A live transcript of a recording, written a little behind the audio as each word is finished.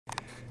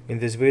In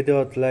this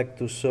video I'd like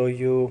to show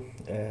you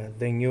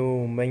the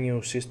new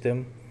menu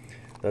system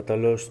that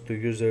allows the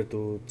user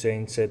to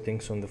change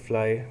settings on the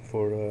fly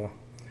for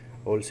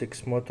all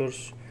 6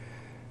 motors.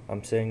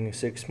 I'm saying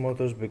 6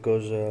 motors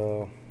because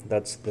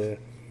that's the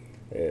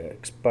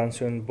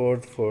expansion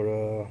board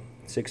for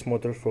 6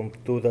 motors from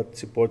 2 that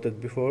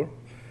supported before,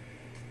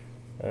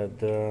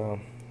 and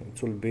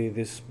it will be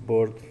this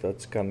board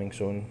that's coming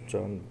soon,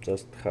 so I'm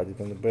just had it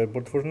on the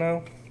breadboard for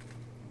now.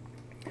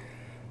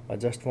 I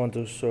just want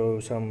to show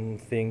some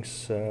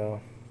things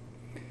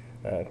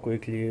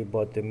quickly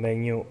about the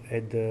menu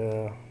and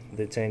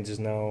the changes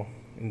now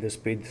in the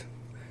speed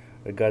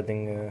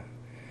regarding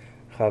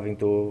having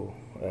to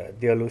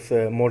deal with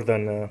more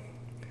than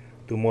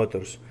 2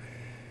 motors.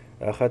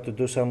 I had to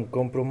do some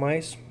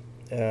compromise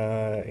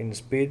in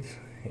speed,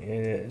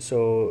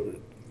 so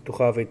to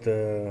have it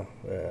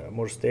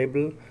more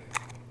stable.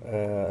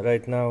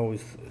 Right now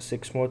with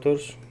 6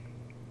 motors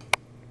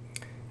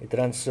it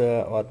runs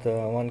at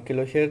 1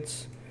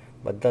 kHz,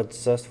 but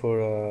that's just for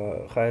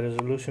a high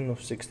resolution of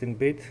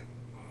 16-bit.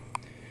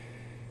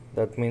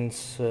 That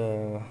means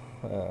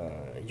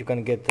you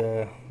can get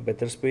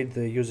better speed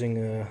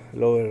using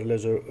lower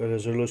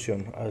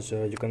resolution, as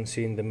you can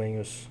see in the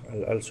menus.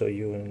 I'll show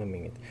you in a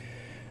minute.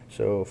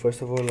 So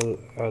first of all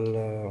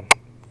I'll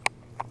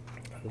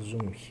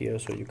zoom here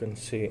so you can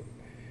see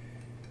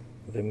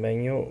the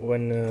menu.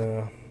 When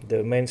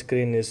the main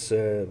screen is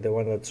the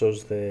one that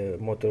shows the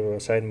motor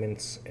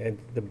assignments and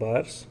the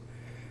bars.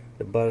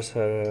 The bars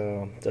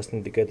are just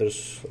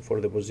indicators for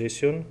the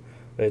position.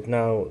 Right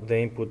now the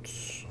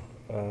inputs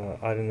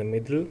are in the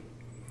middle.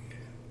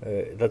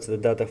 That's the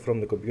data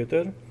from the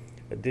computer.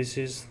 This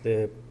is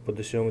the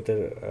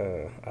potentiometer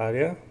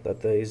area,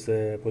 that is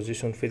the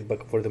position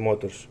feedback for the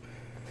motors.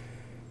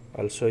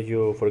 I'll show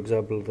you, for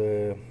example,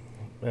 the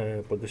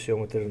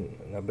potentiometer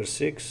number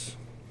 6.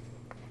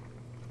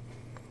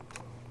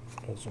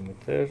 I'll zoom it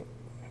there,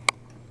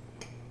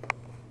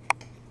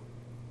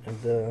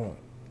 and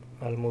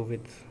I'll move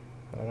it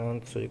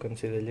around so you can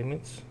see the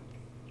limits.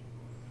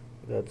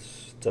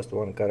 That's just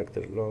 1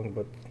 character long,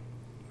 but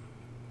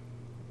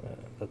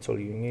that's all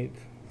you need.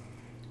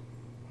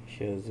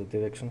 Here's the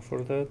direction for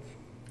that,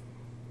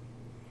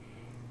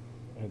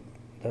 and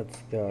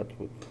that's the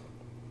output.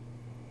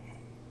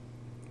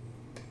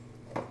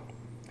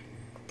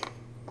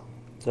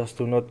 Just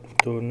to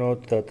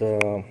note that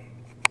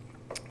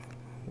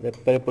the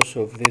purpose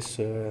of this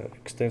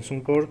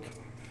extension board,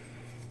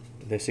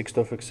 the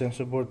 6-stop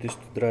extension board, is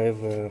to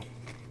drive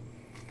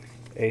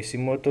AC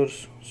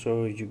motors,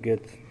 so you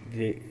get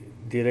the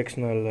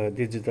directional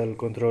digital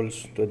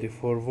controls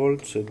 24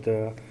 volts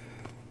and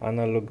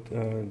analog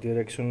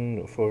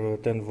direction for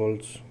 10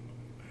 volts,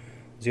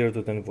 0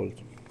 to 10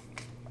 volts.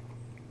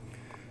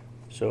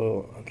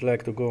 So I'd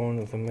like to go on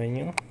with the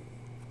menu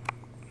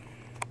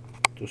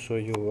to show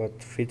you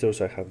what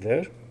features I have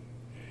there.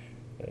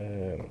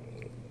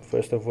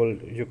 First of all,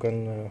 you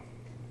can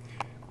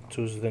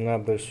choose the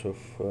numbers of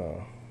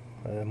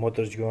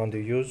motors you want to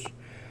use,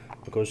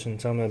 because in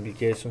some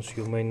applications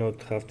you may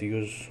not have to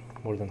use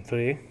more than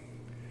 3.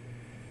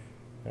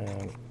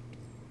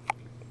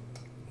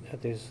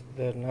 That is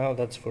there now.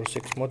 That's for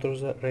 6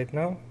 motors right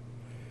now,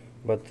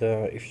 but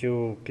if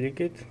you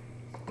click it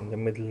in the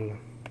middle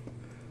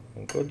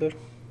encoder,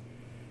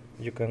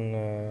 you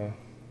can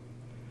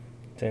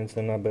change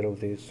the number of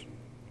these.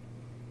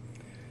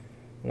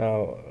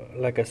 Now,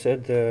 like I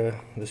said, the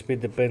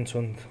speed depends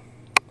on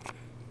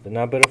the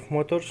number of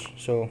motors,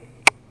 so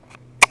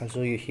I'll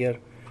show you here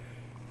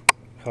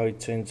how it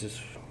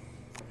changes.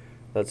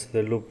 That's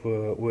the loop we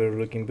were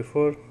looking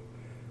before.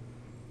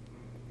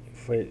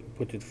 If I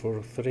put it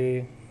for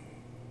 3,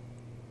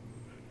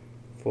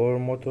 4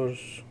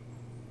 motors,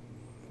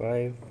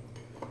 5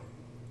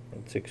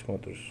 and 6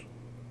 motors.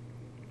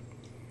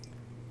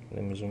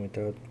 Let me zoom it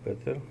out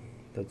better.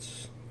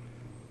 That's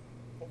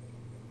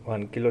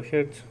 1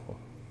 kHz.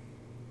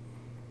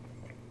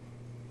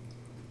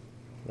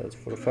 That's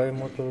for 5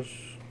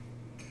 motors,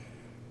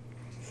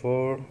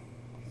 4,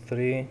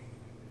 3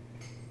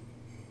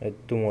 and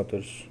 2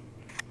 motors.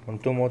 On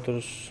 2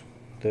 motors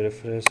the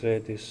refresh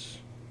rate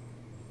is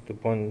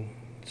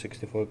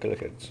 2.64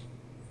 kHz.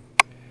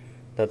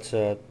 That's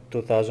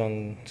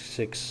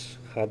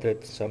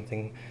 2600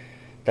 something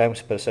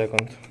times per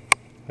second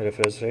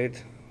refresh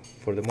rate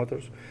for the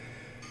motors.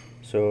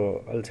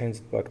 So I'll change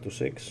it back to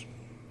 6.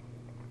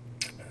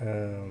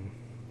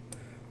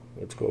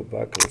 Let's go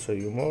back, I'll show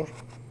you more.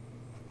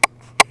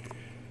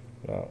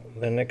 Now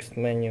the next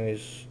menu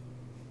is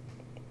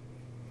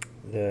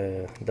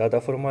the data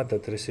format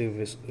that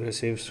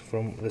receives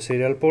from the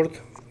serial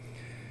port.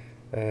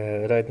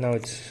 Right now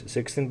it's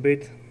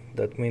 16-bit.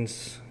 That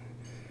means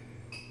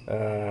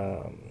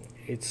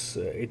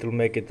it will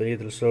make it a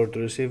little slower to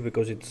receive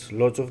because it's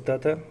lots of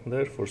data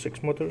there for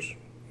 6 motors.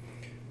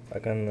 I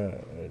can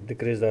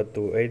decrease that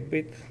to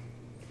 8-bit.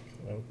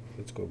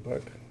 Let's go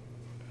back.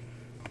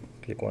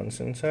 Click once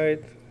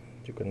inside.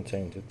 You can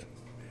change it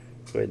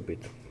to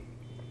 8-bit.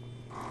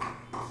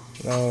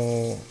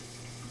 Now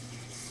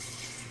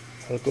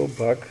I'll go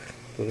back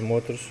to to the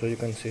motor so you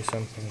can see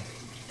something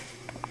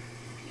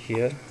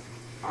here.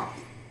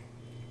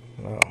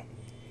 Now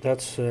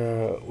that's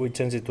we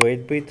change it to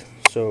 8-bit,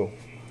 so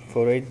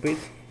for 8-bit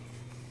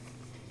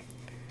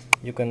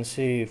you can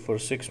see for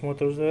 6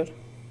 motors there,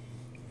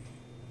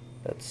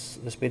 that's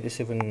the speed is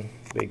even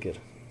bigger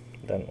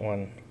than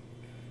 1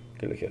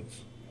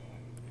 kilohertz.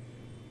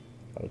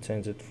 I'll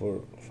change it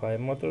for 5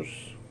 motors,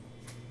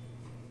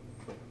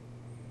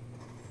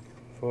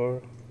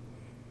 4,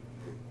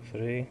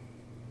 3,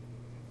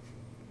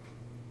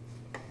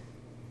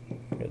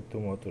 get 2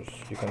 motors.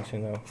 You can see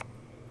now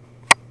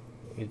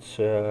it's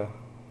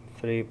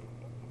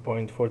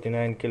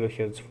 3.49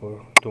 kilohertz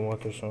for 2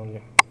 motors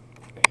only.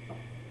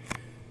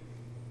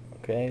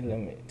 Okay, let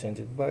me change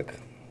it back.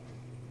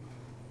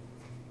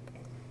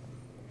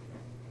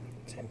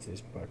 Change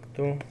this back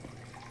too.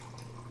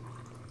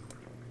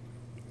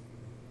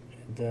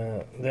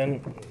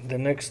 Then the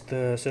next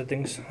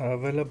settings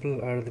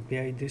available are the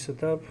PID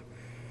setup.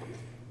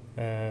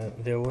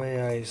 The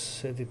way I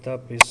set it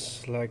up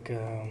is like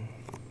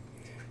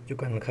you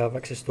can have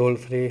access to all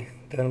 3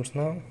 terms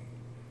now,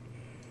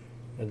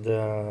 and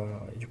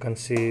you can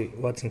see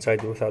what's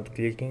inside without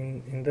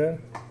clicking in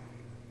there.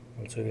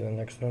 I'll show you the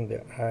next one,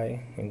 the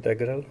I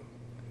integral,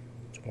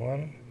 it's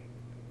 1,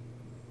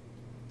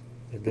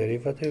 the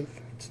derivative,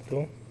 it's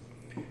 2,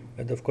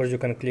 and of course you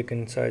can click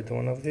inside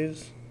one of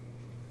these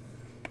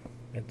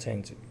and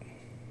change it.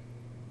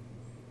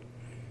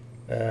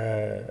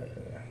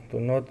 To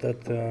note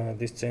that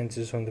this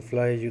changes on the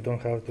fly, you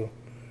don't have to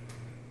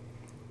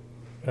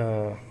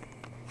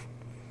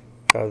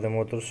have the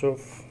motors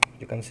off.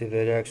 You can see the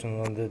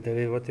reaction on the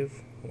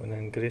derivative when I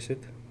increase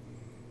it.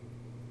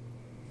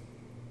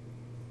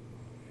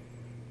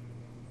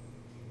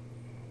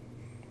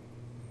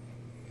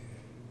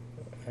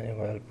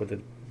 Anyway, I'll put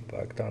it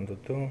back down to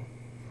 2.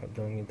 I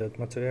don't need that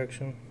much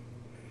reaction.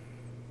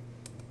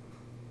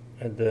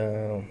 And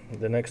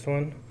the next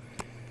one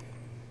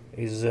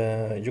is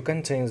you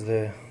can change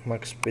the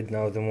max speed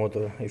now of the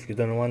motor if you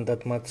don't want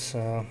that much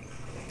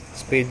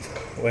speed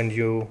when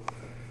you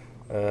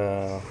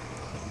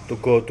to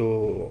go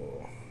to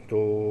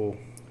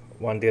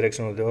one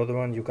direction or the other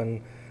one. You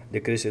can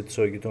decrease it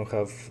so you don't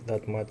have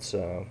that much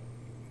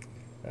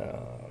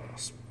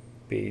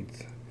speed.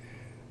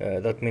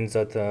 That means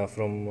that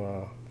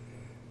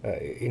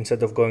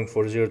instead of going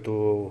for 0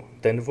 to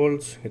 10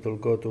 volts, it will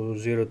go to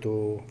 0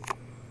 to,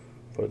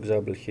 for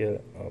example here,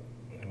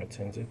 let me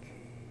change it,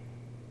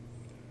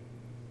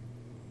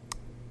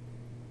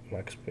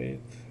 max speed,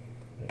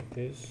 like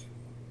this.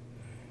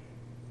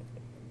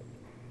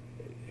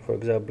 For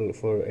example,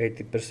 for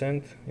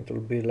 80% it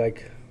will be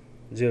like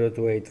 0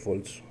 to 8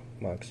 volts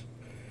max,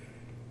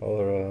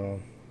 or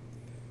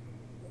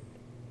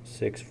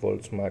 6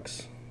 volts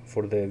max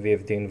for the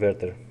VFD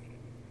inverter.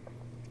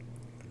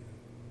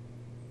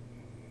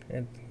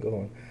 And go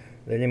on.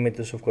 The limit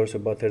is of course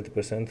about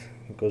 30%,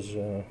 because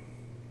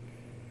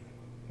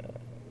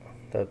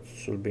that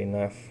should be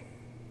enough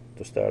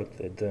to start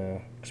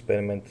the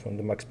experiment on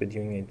the max speed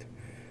you need.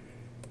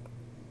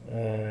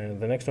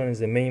 The next one is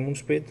the minimum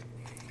speed.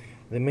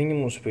 The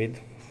minimum speed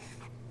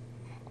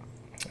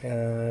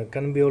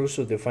can be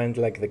also defined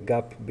like the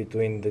gap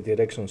between the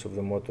directions of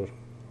the motor.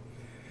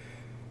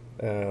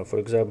 For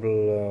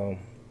example,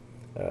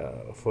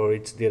 for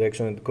each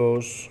direction it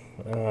goes,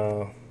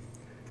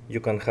 you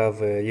can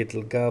have a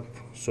little gap,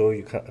 so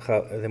you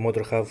the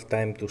motor have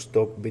time to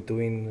stop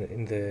between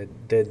in the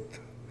dead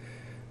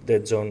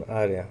zone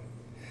area.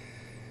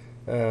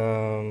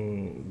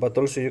 But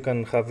also you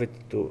can have it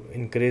to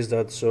increase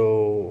that,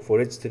 so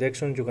for each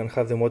direction you can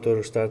have the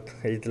motor start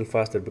a little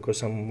faster, because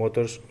some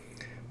motors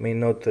may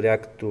not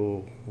react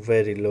to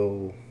very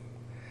low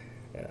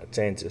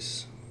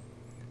changes,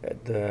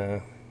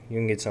 and you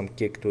need some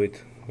kick to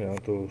it, you know,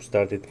 to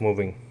start it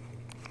moving.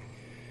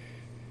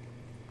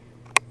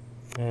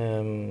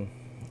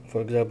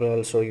 For example,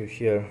 I'll show you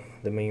here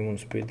the minimum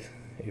speed.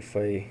 If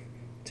I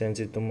change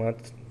it to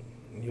matte,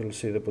 you'll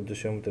see the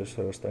potentiometers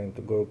are starting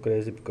to go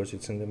crazy because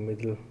it's in the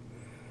middle.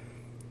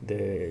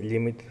 The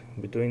limit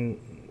between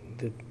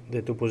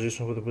the two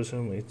positions of the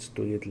potentiometer, it's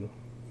too little.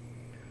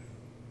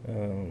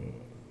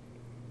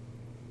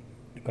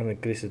 You can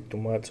increase it too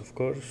much, of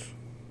course.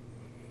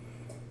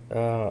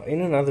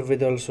 In another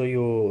video I'll show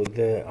you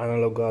the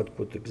analog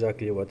output,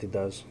 exactly what it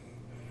does,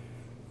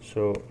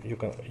 so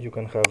you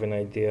can have an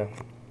idea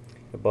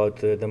about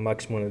the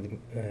maximum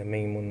and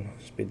minimum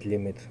speed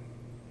limit.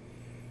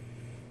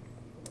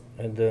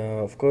 And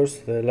of course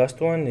the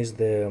last one is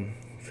the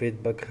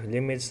feedback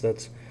limits.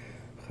 That's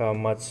how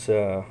much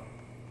the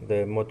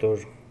motor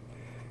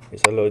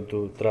is allowed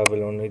to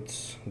travel on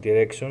its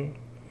direction,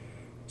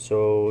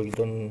 so you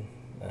don't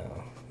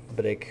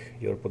break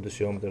your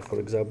potentiometer, for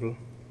example.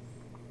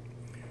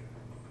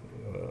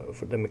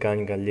 For the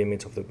mechanical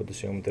limits of the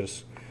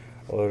potentiometers,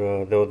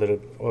 or the other,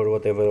 or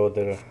whatever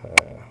other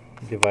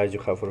device you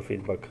have for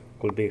feedback,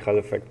 could be Hall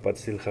effect but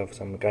still have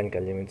some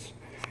mechanical limits.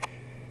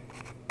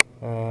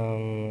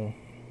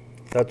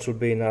 That should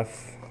be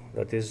enough,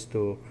 that is,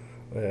 to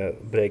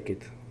break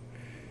it.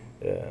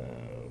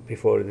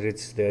 before it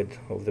reaches the edge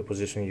of the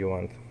position you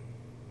want.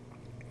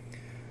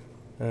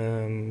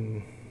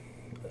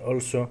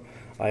 Also,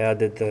 I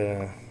added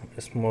a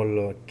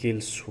small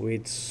kill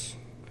switch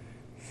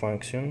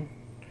function.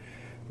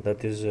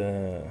 That is,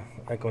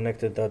 I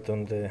connected that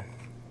on the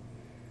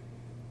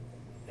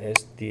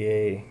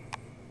SDA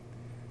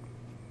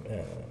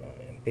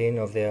pin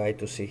of the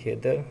I2C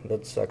header.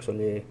 That's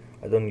actually,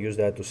 I don't use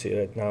the I2C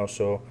right now,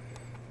 so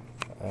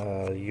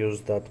I'll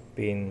use that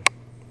pin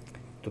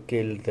to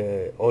kill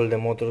all the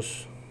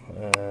motors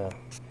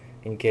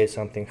in case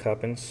something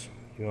happens.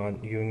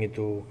 You need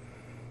to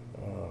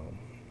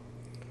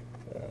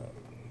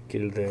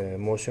kill the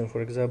motion,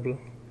 for example.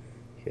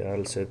 Here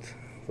I'll set,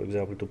 for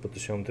example, 2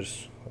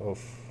 potentiometers of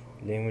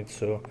limit,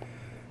 so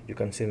you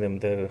can see them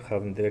there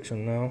having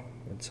direction now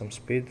at some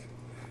speed.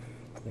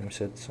 Let me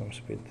set some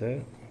speed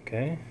there.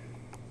 Okay,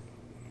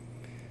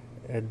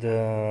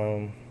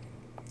 and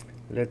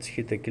let's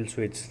hit the kill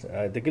switch.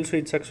 The kill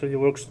switch actually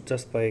works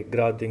just by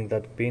grounding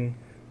that pin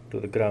to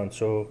the ground,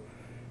 so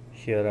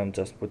here I'm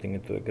just putting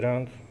it to the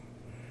ground.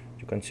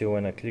 You can see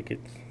when I click it,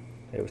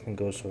 everything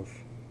goes off.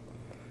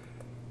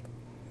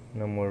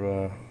 No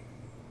more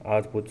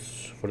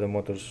outputs for the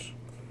motors,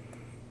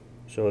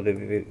 so the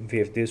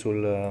VFDs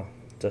will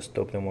just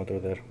stop the motor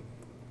there,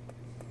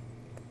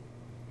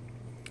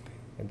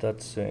 and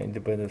that's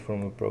independent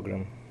from the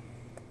program.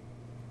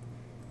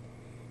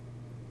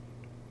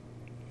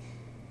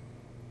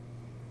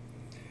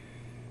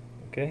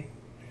 Okay,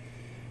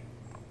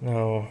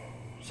 now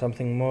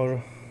something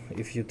more.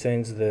 If you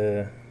change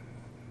the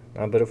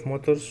number of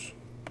motors,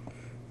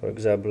 for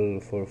example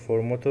for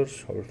 4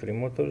 motors or 3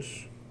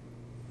 motors,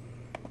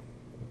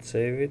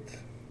 save it,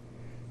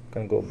 you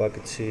can go back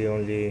and see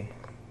only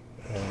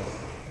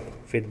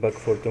feedback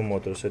for 2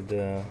 motors at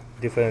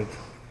different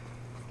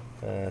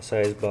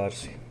size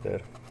bars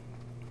there.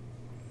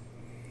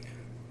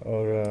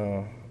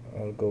 Or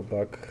I'll go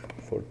back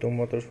for 2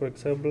 motors, for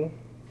example,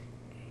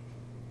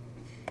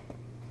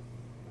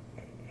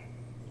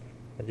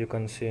 and you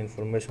can see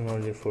information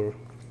only for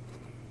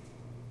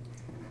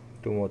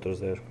 2 motors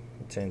there.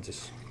 It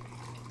changes.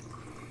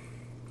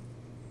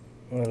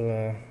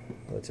 Well,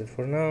 that's it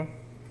for now.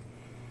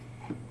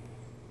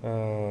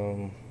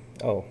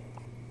 Oh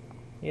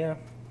yeah,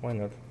 why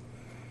not?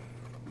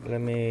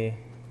 Let me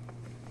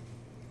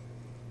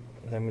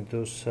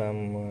do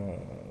some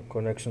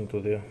connection to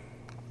the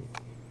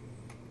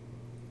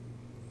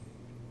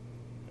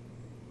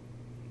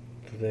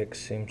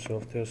XSIM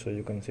software so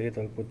you can see it.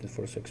 I'll put it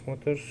for 6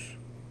 motors.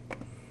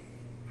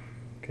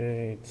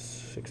 Okay,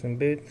 it's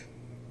 16-bit.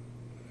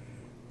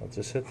 That's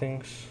the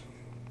settings.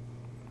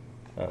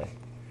 I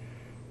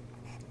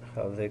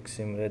have the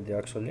XSIM ready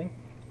actually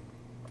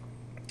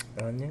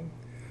running,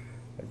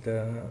 and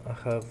I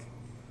have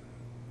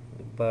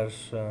the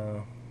bars,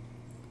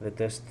 the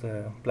test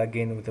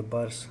plugin with the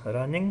bars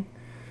running,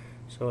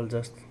 so I'll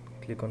just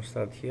click on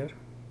start here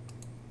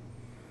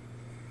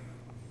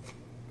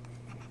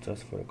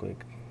just for a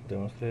quick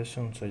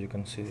demonstration so you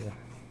can see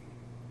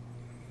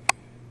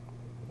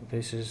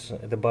this is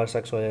the bars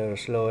actually are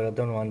slower. I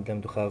don't want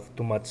them to have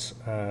too much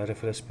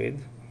refresh speed,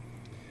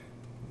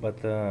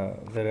 but the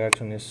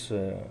reaction is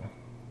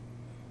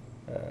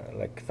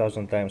like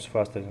 1,000 times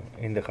faster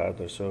in the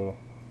hardware, so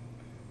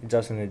it's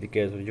just an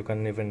indicator. You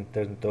can even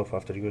turn it off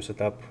after you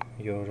set up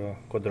your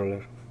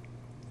controller.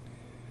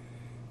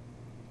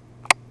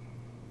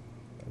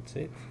 That's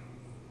it.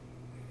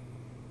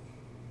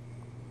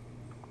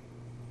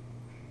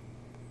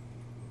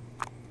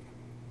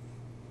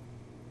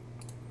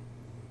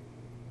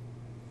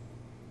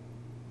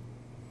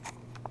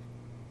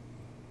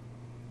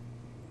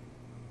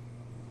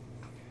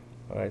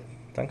 Alright,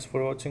 thanks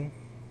for watching.